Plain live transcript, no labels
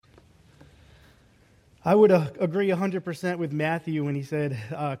I would agree 100% with Matthew when he said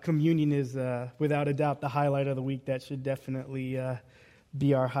communion is, without a doubt, the highlight of the week. That should definitely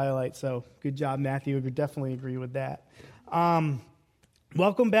be our highlight. So good job, Matthew. I would definitely agree with that.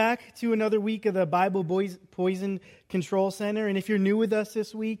 Welcome back to another week of the Bible Poison Control Center. And if you're new with us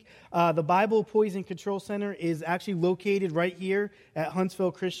this week, the Bible Poison Control Center is actually located right here at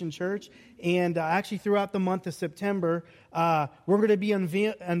Huntsville Christian Church. And actually throughout the month of September, we're going to be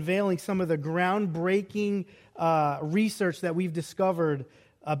unveiling some of the groundbreaking research that we've discovered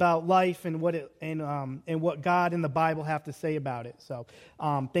about life and what God and the Bible have to say about it. So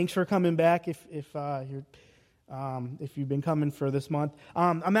thanks for coming back if you've been coming for this month.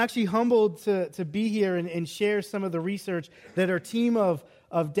 I'm actually humbled to be here and share some of the research that our team of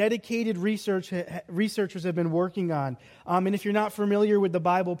dedicated researchers have been working on. And if you're not familiar with the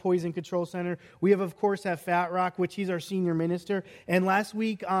Bible Poison Control Center, we of course have Fat Rock, which he's our senior minister. And last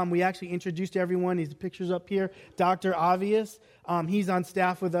week, we actually introduced everyone. His picture's up here. Dr. Obvious, he's on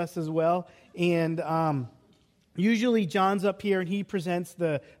staff with us as well. And usually John's up here and he presents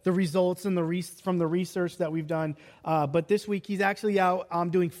the results and from the research that we've done. But this week he's actually out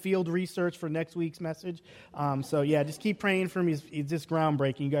doing field research for next week's message. So yeah, just keep praying for him. He's just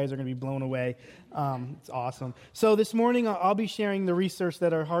groundbreaking. You guys are going to be blown away. It's awesome. So this morning I'll be sharing the research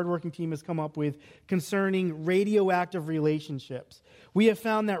that our hardworking team has come up with concerning radioactive relationships. We have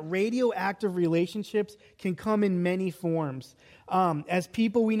found that radioactive relationships can come in many forms. As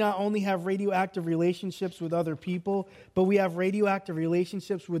people, we not only have radioactive relationships with other people, but we have radioactive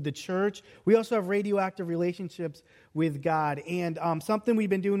relationships with the church. We also have radioactive relationships with God. And something we've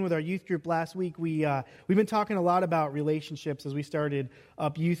been doing with our youth group last week, we've been talking a lot about relationships as we started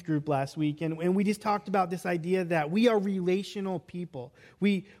up youth group last week. And we just talked about this idea that we are relational people.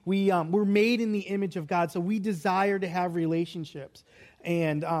 We're made in the image of God, so we desire to have relationships.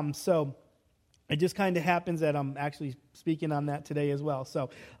 And so it just kind of happens that I'm actually speaking on that today as well. So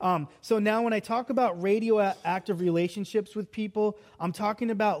now when I talk about radioactive relationships with people, I'm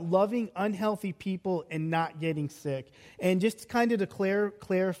talking about loving unhealthy people and not getting sick. And just kind of to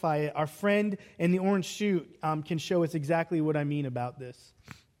clarify it, our friend in the orange suit can show us exactly what I mean about this.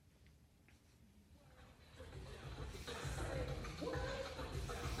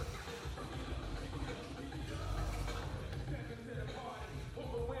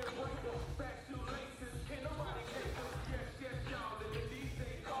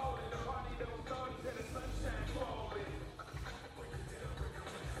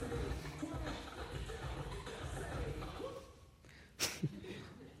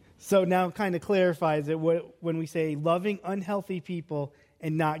 So now kind of clarifies it when we say loving unhealthy people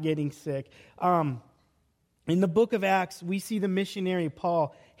and not getting sick. In the book of Acts, we see the missionary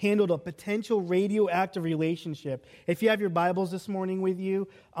Paul handled a potential radioactive relationship. If you have your Bibles this morning with you,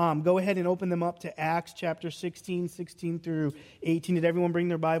 go ahead and open them up to Acts chapter 16 through 18. Did everyone bring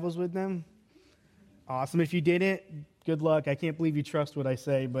their Bibles with them? Awesome. If you didn't, good luck. I can't believe you trust what I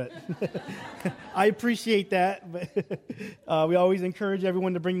say, but I appreciate that. But we always encourage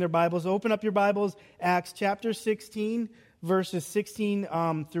everyone to bring their Bibles. Open up your Bibles, Acts chapter 16, verses 16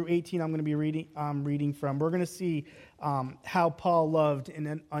 through 18. I'm going to be reading from. We're going to see how Paul loved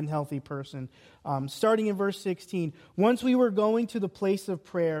an unhealthy person. Starting in verse 16. Once we were going to the place of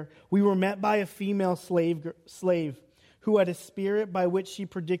prayer, we were met by a female slave who had a spirit by which she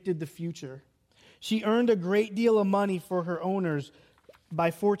predicted the future. She earned a great deal of money for her owners by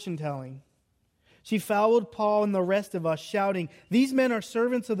fortune-telling. She followed Paul and the rest of us, shouting, "These men are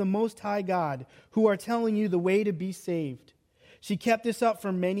servants of the Most High God, who are telling you the way to be saved." She kept this up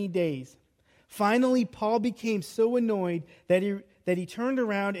for many days. Finally, Paul became so annoyed that he turned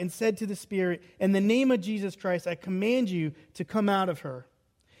around and said to the spirit, "In the name of Jesus Christ, I command you to come out of her."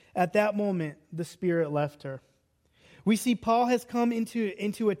 At that moment, the spirit left her. We see Paul has come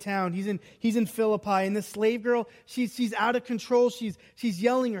into a town. He's in Philippi, and the slave girl, she's out of control. She's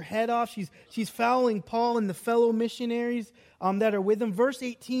yelling her head off. She's fouling Paul and the fellow missionaries that are with him. Verse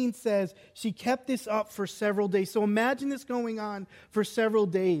 18 says she kept this up for several days. So imagine this going on for several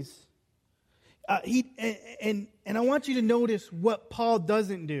days. And I want you to notice what Paul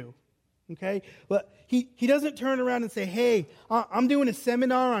doesn't do. Okay, but he doesn't turn around and say, "Hey, I'm doing a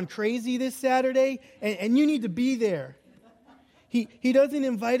seminar on crazy this Saturday, and you need to be there." He doesn't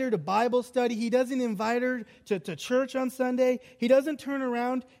invite her to Bible study. He doesn't invite her to church on Sunday. He doesn't turn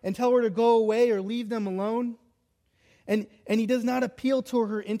around and tell her to go away or leave them alone. And he does not appeal to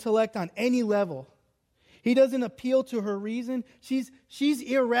her intellect on any level. He doesn't appeal to her reason. She's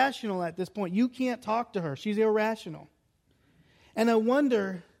irrational at this point. You can't talk to her. She's irrational. And I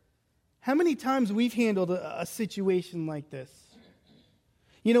wonder how many times we've handled a situation like this.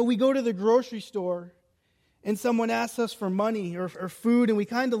 You know, we go to the grocery store and someone asks us for money or food, and we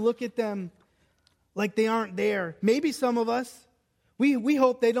kind of look at them like they aren't there. Maybe some of us, we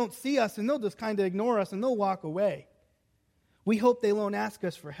hope they don't see us and they'll just kind of ignore us and they'll walk away. We hope they won't ask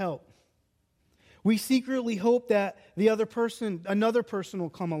us for help. We secretly hope that another person will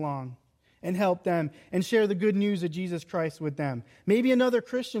come along and help them and share the good news of Jesus Christ with them. Maybe another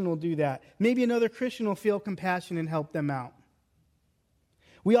Christian will do that. Maybe another Christian will feel compassion and help them out.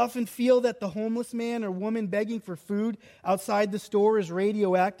 We often feel that the homeless man or woman begging for food outside the store is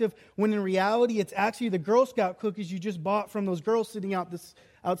radioactive, when in reality it's actually the Girl Scout cookies you just bought from those girls sitting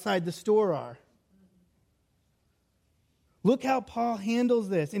outside the store are. Look how Paul handles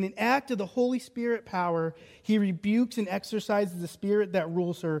this. In an act of the Holy Spirit power, he rebukes and exorcises the spirit that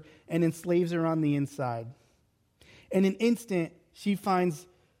rules her and enslaves her on the inside. In an instant, she finds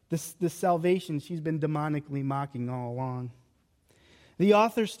the salvation she's been demonically mocking all along. The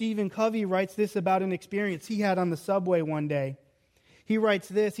author Stephen Covey writes this about an experience he had on the subway one day. He writes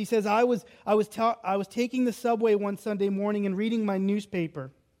this. He says, I was taking the subway one Sunday morning and reading my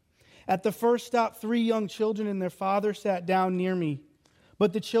newspaper. At the first stop, 3 young children and their father sat down near me.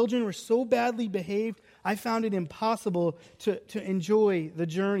 But the children were so badly behaved, I found it impossible to enjoy the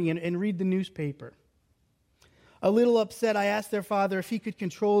journey and read the newspaper. A little upset, I asked their father if he could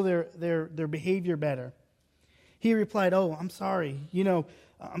control their behavior better. He replied, "Oh, I'm sorry.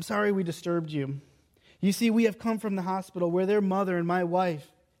 I'm sorry we disturbed you. You see, we have come from the hospital where their mother and my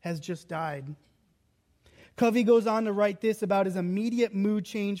wife has just died." Covey goes on to write this about his immediate mood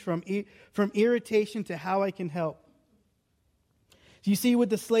change from irritation to how I can help. You see,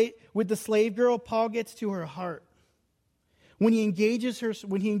 with the slave girl, Paul gets to her heart. When he engages her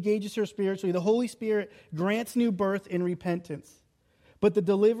spiritually, the Holy Spirit grants new birth and repentance. But the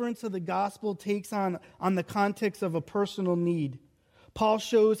deliverance of the gospel takes on the context of a personal need. Paul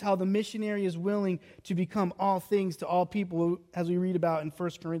shows how the missionary is willing to become all things to all people, as we read about in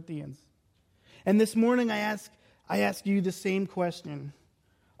 1 Corinthians. And this morning I ask you the same question.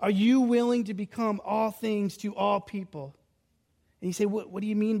 Are you willing to become all things to all people? And you say, what do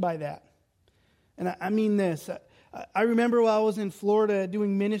you mean by that? And I mean this. I remember while I was in Florida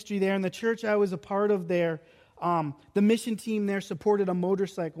doing ministry there, and the church I was a part of there, the mission team there supported a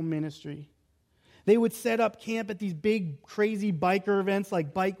motorcycle ministry. They would set up camp at these big, crazy biker events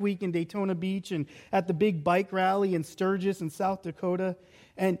like Bike Week in Daytona Beach and at the big bike rally in Sturgis in South Dakota.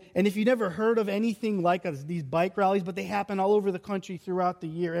 And if you've never heard of anything like these bike rallies, but they happen all over the country throughout the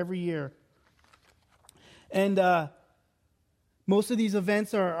year, every year. And most of these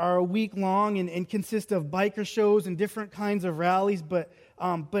events are a week long and consist of biker shows and different kinds of rallies. But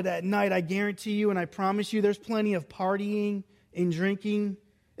at night, I guarantee you and I promise you, there's plenty of partying and drinking.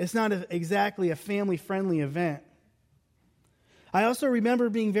 It's not exactly a family-friendly event. I also remember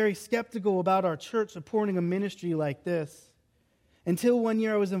being very skeptical about our church supporting a ministry like this. Until one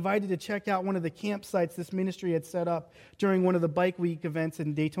year I was invited to check out one of the campsites this ministry had set up during one of the Bike Week events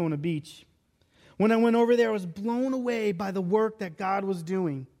in Daytona Beach. When I went over there, I was blown away by the work that God was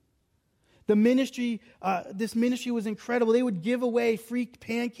doing. The ministry, this ministry was incredible. They would give away free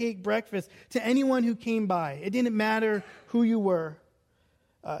pancake breakfast to anyone who came by. It didn't matter who you were.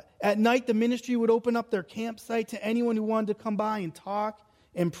 At night, the ministry would open up their campsite to anyone who wanted to come by and talk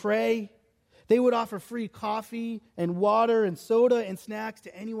and pray. They would offer free coffee and water and soda and snacks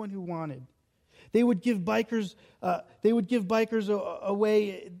to anyone who wanted. They would give bikers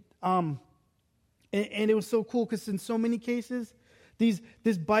away, and it was so cool because in so many cases, this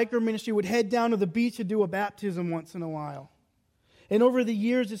biker ministry would head down to the beach to do a baptism once in a while. And over the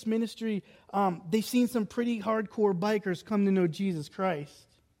years, this ministry, they've seen some pretty hardcore bikers come to know Jesus Christ.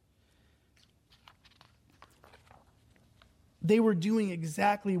 They were doing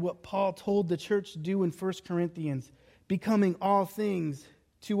exactly what Paul told the church to do in 1 Corinthians, becoming all things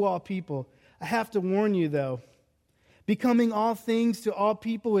to all people. I have to warn you, though, becoming all things to all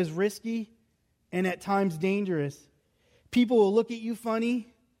people is risky and at times dangerous. People will look at you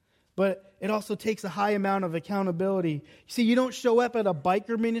funny, but it also takes a high amount of accountability. You see, you don't show up at a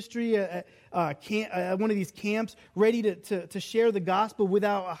biker ministry, at one of these camps, ready to share the gospel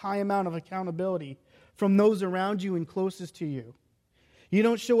without a high amount of accountability from those around you and closest to you. You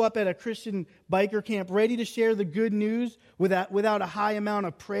don't show up at a Christian biker camp ready to share the good news without a high amount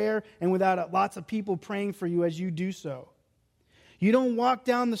of prayer and without lots of people praying for you as you do so. You don't walk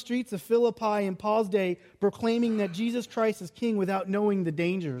down the streets of Philippi in Paul's day proclaiming that Jesus Christ is king without knowing the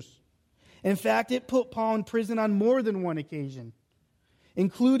dangers. In fact, it put Paul in prison on more than one occasion,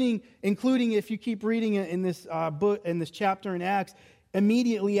 including if you keep reading in this book, in this chapter in Acts,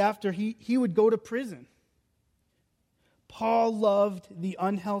 immediately after he would go to prison. Paul loved the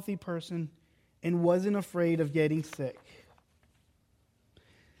unhealthy person and wasn't afraid of getting sick.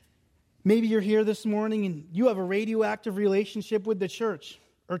 Maybe you're here this morning and you have a radioactive relationship with the church,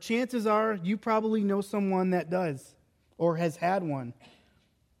 or chances are you probably know someone that does or has had one.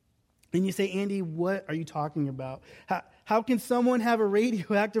 And you say, Andy, what are you talking about? How can someone have a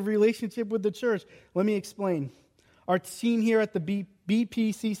radioactive relationship with the church? Let me explain. Our team here at the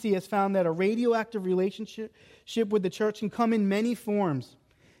BPCC has found that a radioactive relationship with the church can come in many forms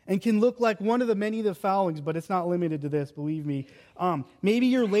and can look like one of the many of the foulings, but it's not limited to this, believe me. Maybe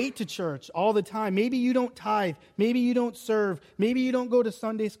you're late to church all the time. Maybe you don't tithe. Maybe you don't serve. Maybe you don't go to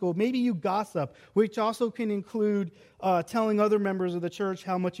Sunday school. Maybe you gossip, which also can include telling other members of the church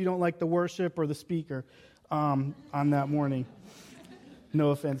how much you don't like the worship or the speaker on that morning. No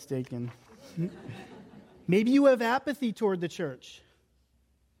offense taken. Maybe you have apathy toward the church.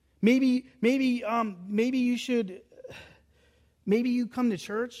 Maybe you should. Maybe you come to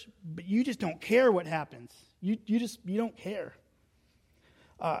church, but you just don't care what happens. You don't care.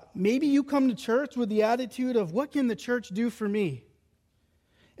 Maybe you come to church with the attitude of, what can the church do for me?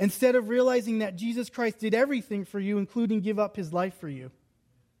 Instead of realizing that Jesus Christ did everything for you, including give up his life for you.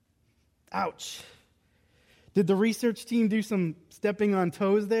 Ouch. Did the research team do some stepping on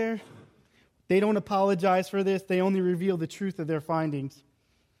toes there? They don't apologize for this. They only reveal the truth of their findings.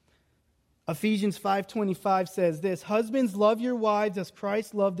 Ephesians 5:25 says this, husbands, love your wives as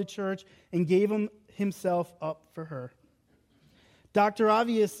Christ loved the church and gave himself up for her. Dr.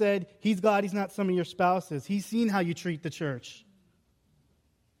 Avi has said, he's glad he's not some of your spouses. He's seen how you treat the church.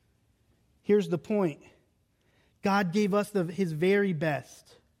 Here's the point. God gave us his very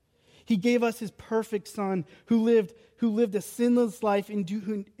best. He gave us his perfect son who lived a sinless life and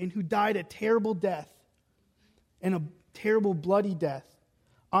who died a terrible death and a terrible bloody death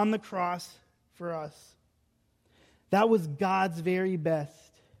on the cross for us. That was God's very best.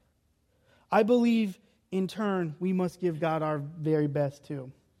 I believe, in turn, we must give God our very best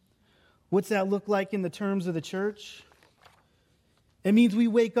too. What's that look like in the terms of the church? It means we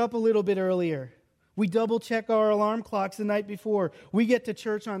wake up a little bit earlier. We double check our alarm clocks the night before. We get to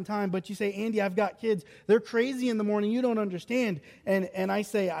church on time, but you say, Andy, I've got kids. They're crazy in the morning. You don't understand. And I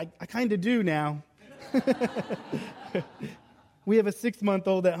say, I kind of do now. We have a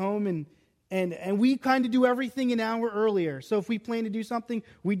 6-month-old at home, and we kind of do everything an hour earlier. So if we plan to do something,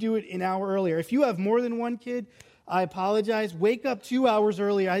 we do it an hour earlier. If you have more than one kid, I apologize. Wake up 2 hours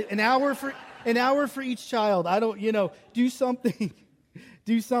earlier. An hour for each child. Do something.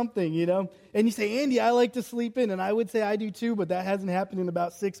 Do something, And you say, Andy, I like to sleep in. And I would say I do too, but that hasn't happened in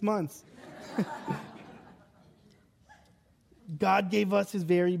about 6 months. God gave us his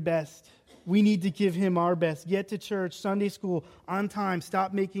very best. We need to give him our best. Get to church, Sunday school, on time.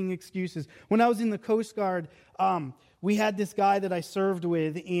 Stop making excuses. When I was in the Coast Guard, we had this guy that I served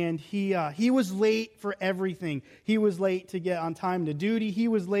with, and he was late for everything. He was late to get on time to duty. He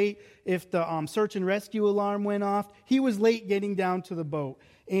was late if the search and rescue alarm went off. He was late getting down to the boat.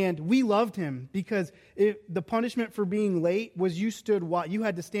 And we loved him because the punishment for being late was you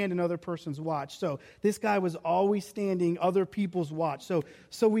had to stand another person's watch. So this guy was always standing other people's watch.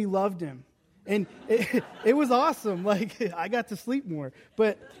 So we loved him. And it was awesome. Like, I got to sleep more.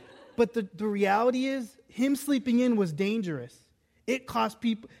 But the reality is, him sleeping in was dangerous. It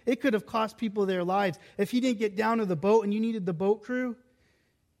could have cost people their lives. If he didn't get down to the boat and you needed the boat crew,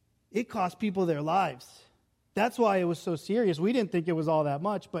 it cost people their lives. That's why it was so serious. We didn't think it was all that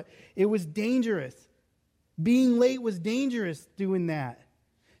much, but it was dangerous. Being late was dangerous doing that.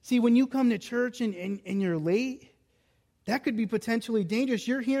 See, when you come to church and you're late, that could be potentially dangerous.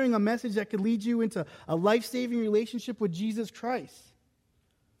 You're hearing a message that could lead you into a life-saving relationship with Jesus Christ.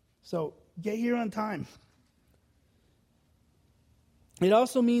 So get here on time. It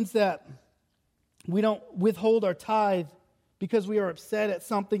also means that we don't withhold our tithe because we are upset at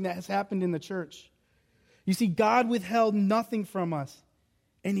something that has happened in the church. You see, God withheld nothing from us,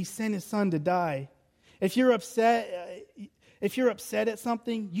 and he sent his son to die. If you're upset at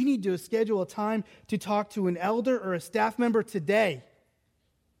something, you need to schedule a time to talk to an elder or a staff member today.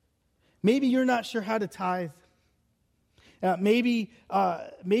 Maybe you're not sure how to tithe. Maybe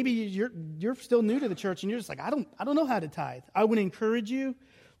you're still new to the church and you're just like, I don't know how to tithe. I would encourage you,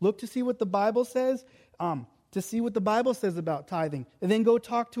 look to see what the Bible says, about tithing, and then go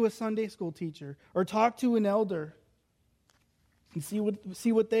talk to a Sunday school teacher or talk to an elder and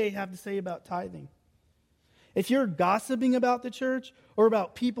see what they have to say about tithing. If you're gossiping about the church or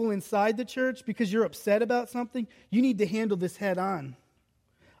about people inside the church because you're upset about something, you need to handle this head on.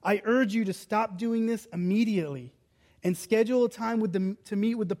 I urge you to stop doing this immediately and schedule a time to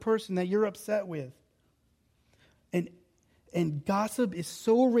meet with the person that you're upset with. And gossip is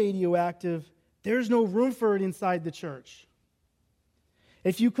so radioactive there's no room for it inside the church.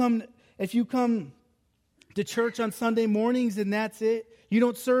 If you come to church on Sunday mornings and that's it, you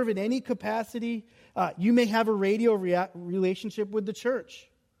don't serve in any capacity, you may have a radio relationship with the church.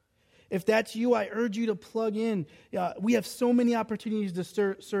 If that's you, I urge you to plug in. We have so many opportunities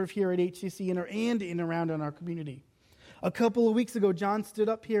to serve here at HCC and in around in our community. A couple of weeks ago, John stood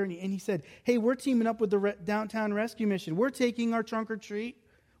up here and he said, hey, we're teaming up with the Downtown Rescue Mission. We're taking our trunk or treat.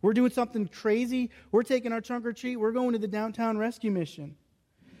 We're doing something crazy. We're taking our trunk or treat. We're going to the Downtown Rescue Mission.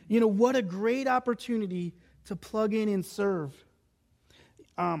 You know, what a great opportunity to plug in and serve.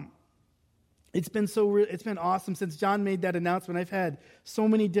 It's been awesome since John made that announcement. I've had so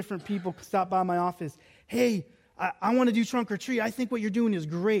many different people stop by my office. Hey, I want to do trunk or treat. I think what you're doing is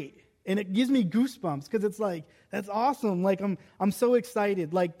great. And it gives me goosebumps because it's like, that's awesome. Like, I'm so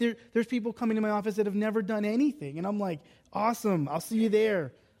excited. Like, there's people coming to my office that have never done anything. And I'm like, awesome. I'll see you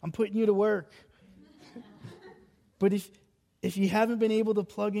there. I'm putting you to work. But if you haven't been able to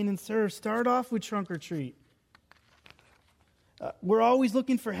plug in and serve, start off with trunk or treat. We're always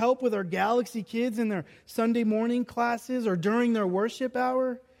looking for help with our Galaxy kids in their Sunday morning classes or during their worship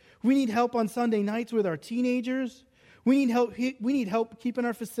hour. We need help on Sunday nights with our teenagers. We need help keeping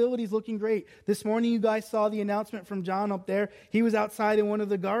our facilities looking great. This morning, you guys saw the announcement from John up there. He was outside in one of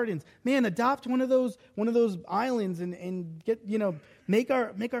the gardens. Man, adopt one of those islands and get make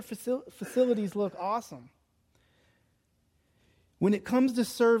our facilities look awesome. When it comes to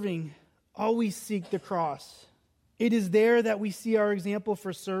serving, always seek the cross. It is there that we see our example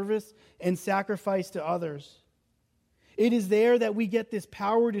for service and sacrifice to others. It is there that we get this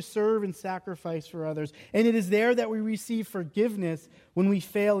power to serve and sacrifice for others. And it is there that we receive forgiveness when we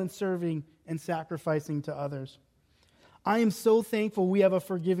fail in serving and sacrificing to others. I am so thankful we have a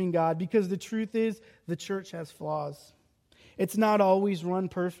forgiving God because the truth is the church has flaws. It's not always run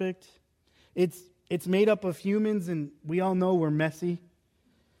perfect. It's made up of humans, and we all know we're messy.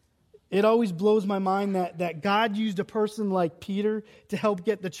 It always blows my mind that God used a person like Peter to help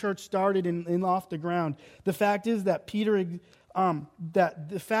get the church started and off the ground. The fact is that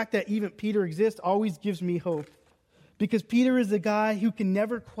the fact that even Peter exists always gives me hope. Because Peter is a guy who can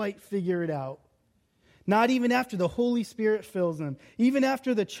never quite figure it out. Not even after the Holy Spirit fills him. Even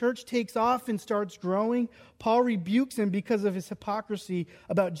after the church takes off and starts growing, Paul rebukes him because of his hypocrisy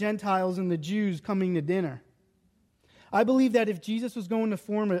about Gentiles and the Jews coming to dinner. I believe that if Jesus was going to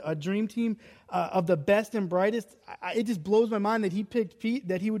form a dream team of the best and brightest, it just blows my mind that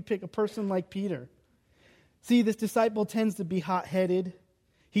he would pick a person like Peter. See, this disciple tends to be hot-headed.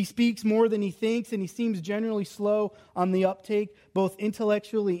 He speaks more than he thinks, and he seems generally slow on the uptake, both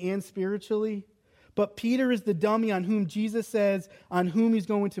intellectually and spiritually. But Peter is the dummy on whom Jesus says on whom he's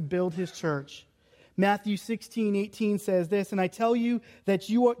going to build his church. Matthew 16:18 says this, and I tell you that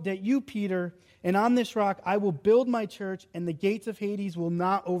you, Peter, and on this rock I will build my church, and the gates of Hades will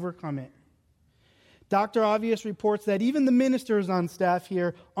not overcome it. Dr. Obvious reports that even the ministers on staff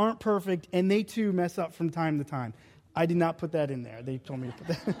here aren't perfect, and they too mess up from time to time. I did not put that in there. They told me to put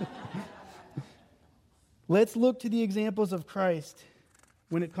that. Let's look to the examples of Christ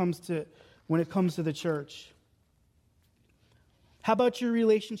when it comes to the church. How about your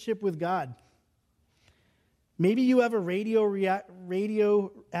relationship with God? Maybe you have a radioactive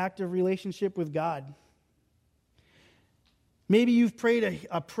relationship with God. Maybe you've prayed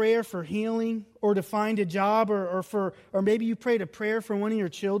a prayer for healing or to find a job, or maybe you prayed a prayer for one of your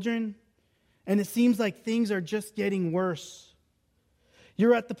children, and it seems like things are just getting worse.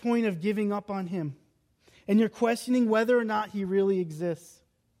 You're at the point of giving up on Him, and you're questioning whether or not He really exists.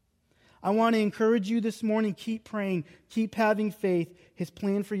 I want to encourage you this morning, keep praying, keep having faith. His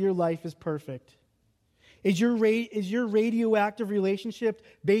plan for your life is perfect. Is your radioactive relationship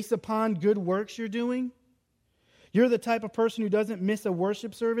based upon good works you're doing? You're the type of person who doesn't miss a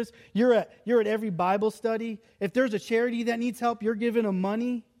worship service. You're at every Bible study. If there's a charity that needs help, you're giving them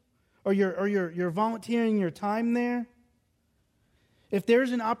money, or you're volunteering your time there. If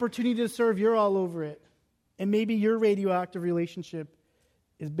there's an opportunity to serve, you're all over it. And maybe your radioactive relationship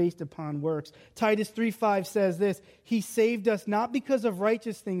is based upon works. Titus 3:5 says this, He saved us not because of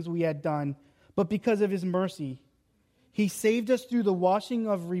righteous things we had done, but because of His mercy. He saved us through the washing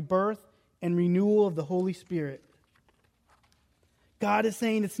of rebirth and renewal of the Holy Spirit. God is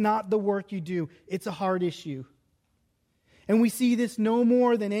saying it's not the work you do, it's a heart issue. And we see this no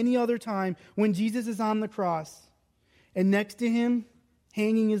more than any other time when Jesus is on the cross. And next to Him,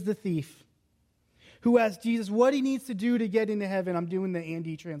 hanging, is the thief, who asks Jesus what he needs to do to get into heaven. I'm doing the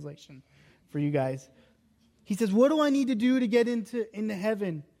Andy translation for you guys. He says, what do I need to do to get into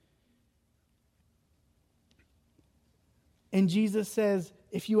heaven? And Jesus says,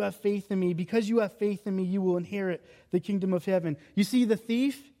 if you have faith in me, because you have faith in me, you will inherit the kingdom of heaven. You see, the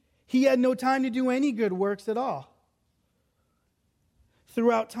thief, he had no time to do any good works at all.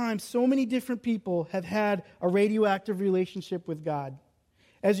 Throughout time, so many different people have had a radioactive relationship with God.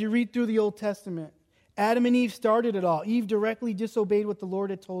 As you read through the Old Testament, Adam and Eve started it all. Eve directly disobeyed what the Lord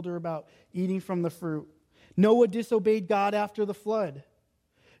had told her about eating from the fruit. Noah disobeyed God after the flood.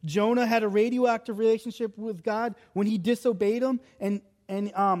 Jonah had a radioactive relationship with God when he disobeyed him, and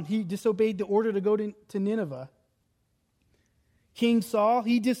he disobeyed the order to go to Nineveh. King Saul,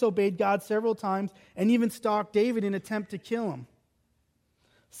 he disobeyed God several times and even stalked David in an attempt to kill him.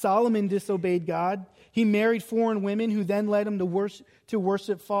 Solomon disobeyed God. He married foreign women who then led him to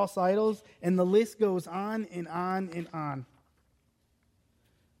worship false idols, and the list goes on and on and on.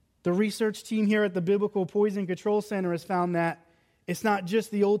 The research team here at the Biblical Poison Control Center has found that it's not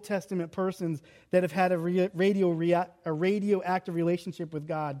just the Old Testament persons that have had a radioactive relationship with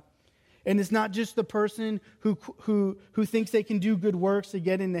God. And it's not just the person who thinks they can do good works to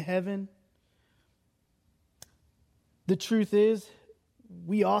get into heaven. The truth is,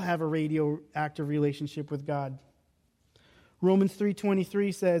 we all have a radioactive relationship with God. Romans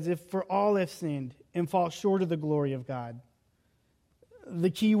 3:23 says, "If for all have sinned and fall short of the glory of God." The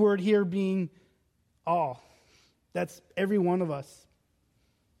key word here being all. That's every one of us.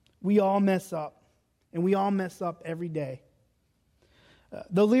 We all mess up, and we all mess up every day.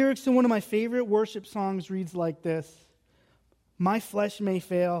 The lyrics to one of my favorite worship songs reads like this: "My flesh may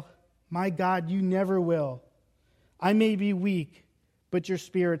fail, my God, you never will. I may be weak, but your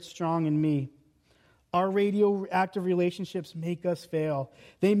spirit's strong in me." Our radioactive relationships make us fail.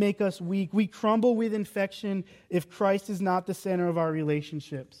 They make us weak. We crumble with infection if Christ is not the center of our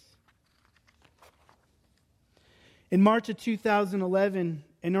relationships. In March of 2011,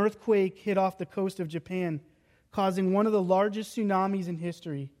 an earthquake hit off the coast of Japan, causing one of the largest tsunamis in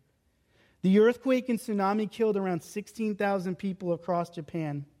history. The earthquake and tsunami killed around 16,000 people across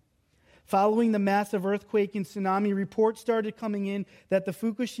Japan. Following the massive earthquake and tsunami, reports started coming in that the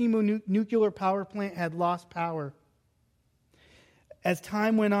Fukushima nuclear power plant had lost power. As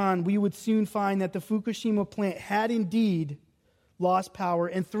time went on, we would soon find that the Fukushima plant had indeed lost power,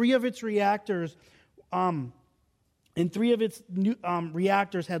 and three of its reactors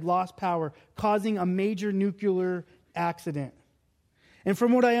had lost power, causing a major nuclear accident. And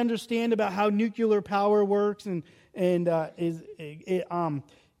from what I understand about how nuclear power works,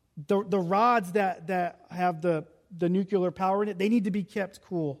 the rods that have the nuclear power in it, they need to be kept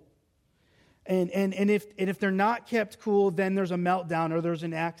cool. And if they're not kept cool, then there's a meltdown or there's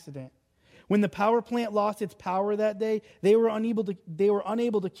an accident. When the power plant lost its power that day, they were unable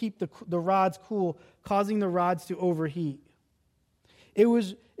to keep the rods cool, causing the rods to overheat. It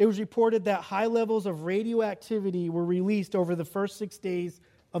was reported that high levels of radioactivity were released over the first 6 days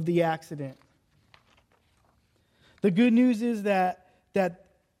of the accident. The good news is that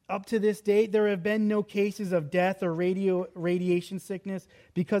up to this date, there have been no cases of death or radiation sickness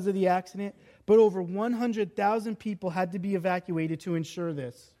because of the accident, but over 100,000 people had to be evacuated to ensure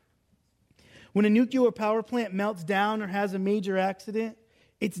this. When a nuclear power plant melts down or has a major accident,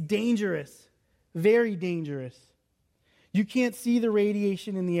 it's dangerous, very dangerous. You can't see the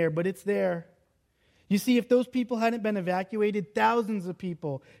radiation in the air, but it's there. You see, if those people hadn't been evacuated, thousands of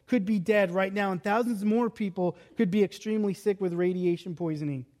people could be dead right now, and thousands more people could be extremely sick with radiation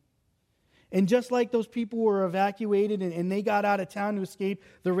poisoning. And just like those people were evacuated and they got out of town to escape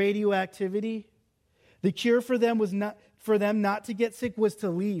the radioactivity, the cure for them not to get sick was to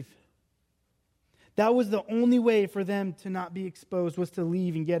leave. That was the only way for them to not be exposed, was to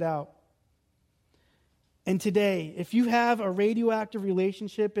leave and get out. And today, if you have a radioactive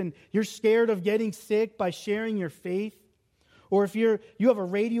relationship and you're scared of getting sick by sharing your faith, or if you have a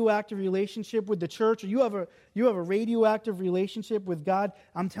radioactive relationship with the church, or you have a radioactive relationship with God,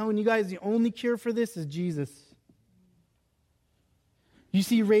 I'm telling you guys, the only cure for this is Jesus. You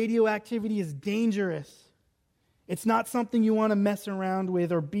see, radioactivity is dangerous. It's not something you want to mess around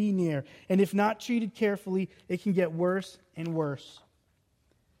with or be near. And if not treated carefully, it can get worse and worse.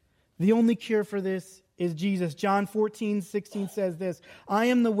 The only cure for this is Jesus. John 14:16 says this: "I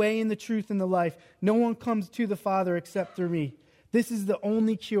am the way and the truth and the life. No one comes to the Father except through me." This is the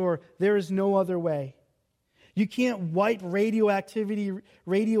only cure. There is no other way. You can't wipe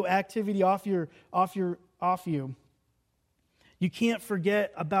radioactivity off you. You can't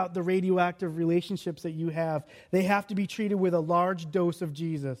forget about the radioactive relationships that you have. They have to be treated with a large dose of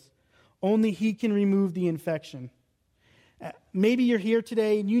Jesus. Only He can remove the infection. Maybe you're here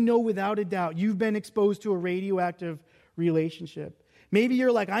today and you know without a doubt you've been exposed to a radioactive relationship. Maybe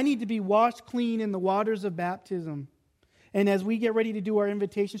you're like, I need to be washed clean in the waters of baptism. And as we get ready to do our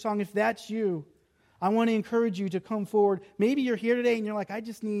invitation song, if that's you, I want to encourage you to come forward. Maybe you're here today and you're like, I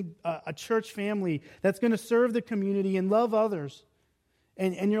just need a church family that's going to serve the community and love others.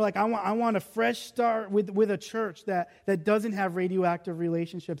 And you're like, I want a fresh start with a church that doesn't have radioactive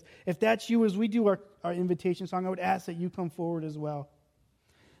relationships. If that's you, as we do our invitation song, I would ask that you come forward as well.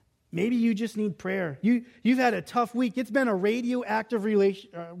 Maybe you just need prayer. You've had a tough week. It's been a radioactive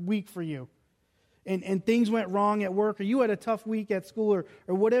week for you. And things went wrong at work, or you had a tough week at school,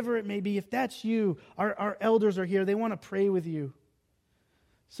 or whatever it may be. If that's you, our elders are here. They want to pray with you.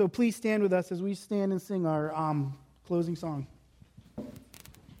 So please stand with us as we stand and sing our closing song.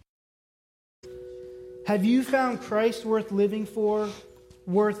 Have you found Christ worth living for,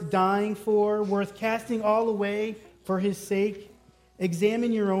 worth dying for, worth casting all away for his sake?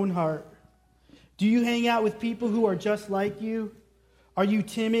 Examine your own heart. Do you hang out with people who are just like you? Are you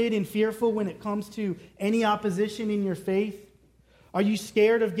timid and fearful when it comes to any opposition in your faith? Are you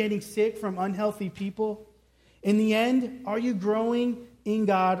scared of getting sick from unhealthy people? In the end, are you growing in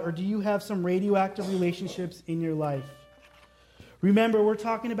God, or do you have some radioactive relationships in your life? Remember, we're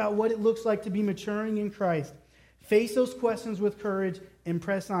talking about what it looks like to be maturing in Christ. Face those questions with courage and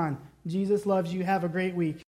press on. Jesus loves you. Have a great week.